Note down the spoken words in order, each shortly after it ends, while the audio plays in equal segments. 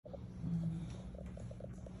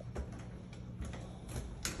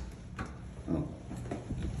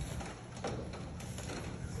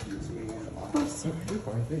You're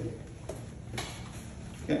quite big.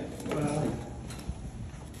 Okay. Wow.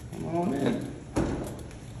 Come on in.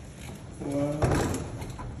 Wow.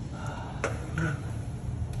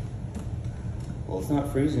 Well, it's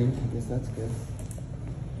not freezing. I guess that's good.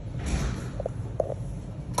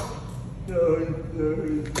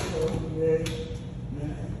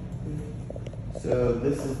 So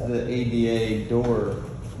this is the ADA door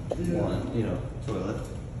one, you know, toilet.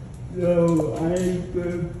 So I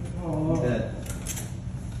could park. That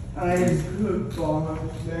I could park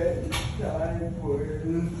that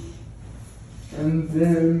sideways and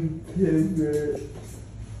then pivot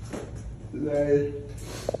like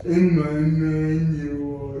in my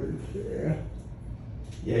manual chair.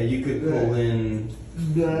 yeah, you could pull in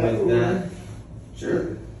That with that.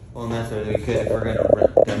 Sure. Well, and that's what we could, if we're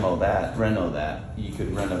gonna reno that, you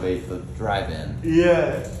could renovate the drive-in.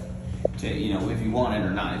 Yeah. To, you know, if you want it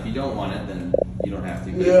or not. If you don't want it, then you don't have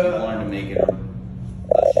to. But Yeah. if you wanted to make it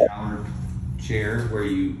a shower chair,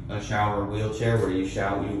 a shower wheelchair where you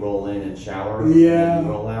roll in and shower, and Yeah. then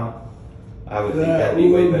you roll out. I would think that'd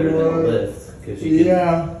be way better than a lift, because you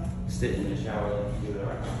can sit in the shower and do it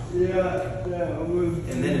right. Yeah, that would.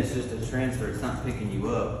 And then it's just a transfer. It's not picking you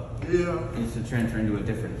up. Yeah. It's a transfer into a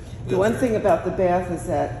different The one wheelchair. thing about the bath is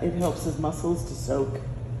that it helps his muscles to soak.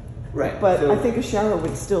 Right. But so- I think a shower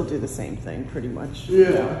would still do the same thing, pretty much.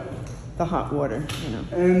 Yeah. The hot water, you know.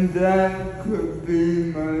 And that could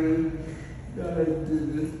be my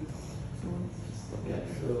idea. Okay,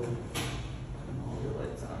 so turn all your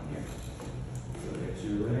lights on here. So there's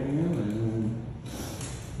your living room, and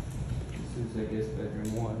this is, I guess,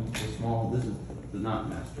 bedroom one. The small. This is the not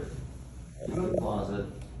master. This is the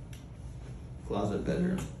closet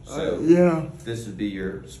bedroom. So Yeah. this would be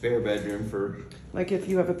your spare bedroom for Like if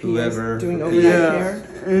you have a PA Whoever- doing overnight Yeah. care.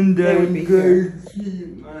 And They would then be could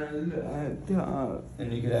keep my laptop.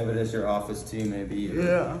 and you could have it as your office too, maybe.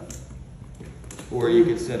 Yeah. Or you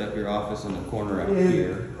could set up your office in the corner out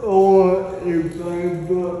here. Or if I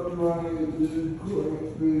got my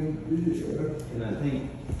equipment here, And I think,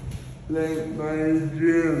 like my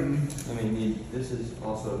gym. I mean, this is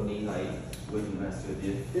also knee height. Wouldn't mess with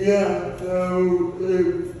you. Yeah, so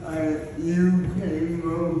if you came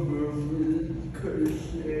over, we could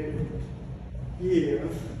sit here.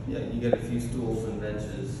 Yeah, you got a few stools and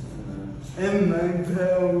benches. And my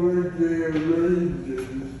power raises.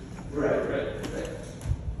 Right.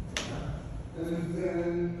 And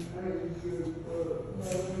then I could put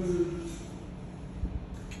my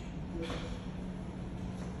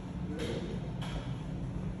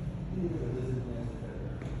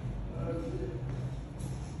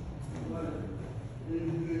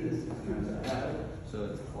So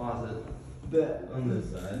it's a closet that on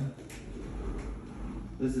this side.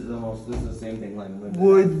 This is the same thing like living.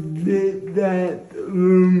 would that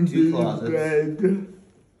room Two be closets. bad?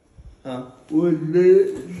 Huh? Would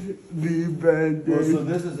it be bad? Well, so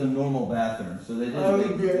this is a normal bathroom. So they didn't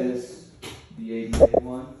make Okay. this the ADA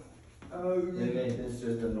one. They Okay. made this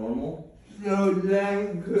just a normal. So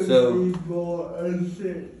that could So- be for a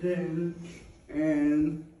sit-in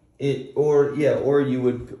and Or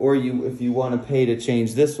you if you want to pay to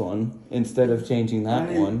change this one instead of changing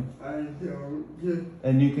that one. I don't.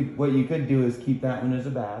 And what you could do is keep that one as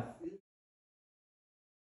a bath.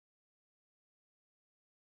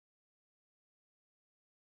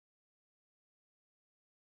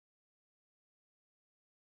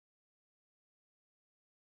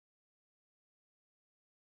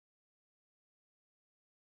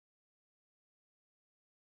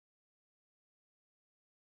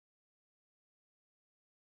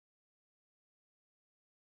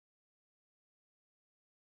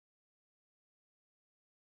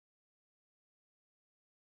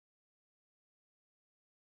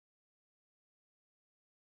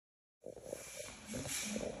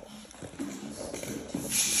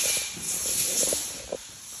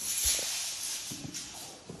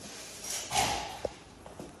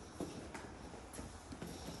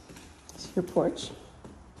 It's your porch.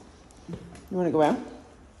 You want to go out?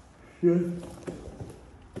 Sure.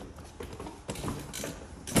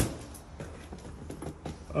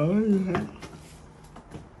 Oh yeah.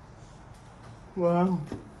 Wow.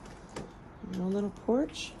 Your own little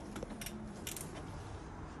porch.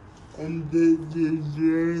 And this is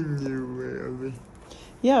January.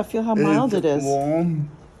 Yeah, feel how mild it is. Warm.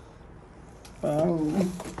 Oh,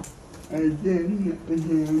 I didn't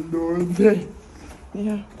handle that.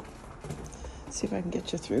 Yeah. See if I can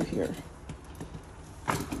get you through here.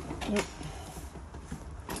 Nope.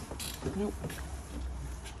 Nope.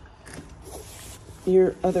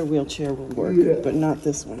 Your other wheelchair will work, Yeah. but not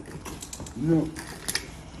this one. No.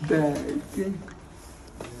 Back.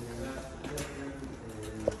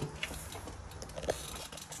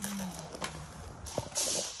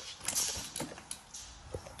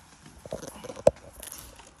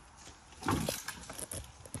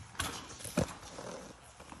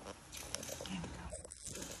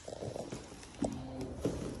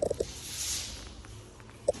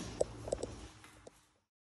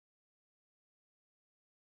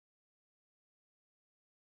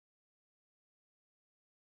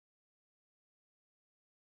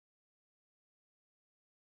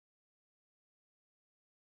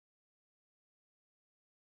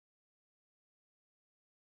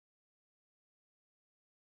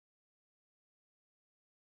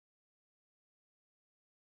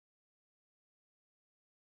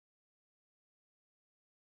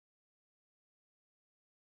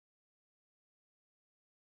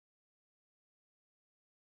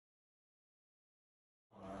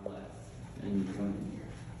 and you come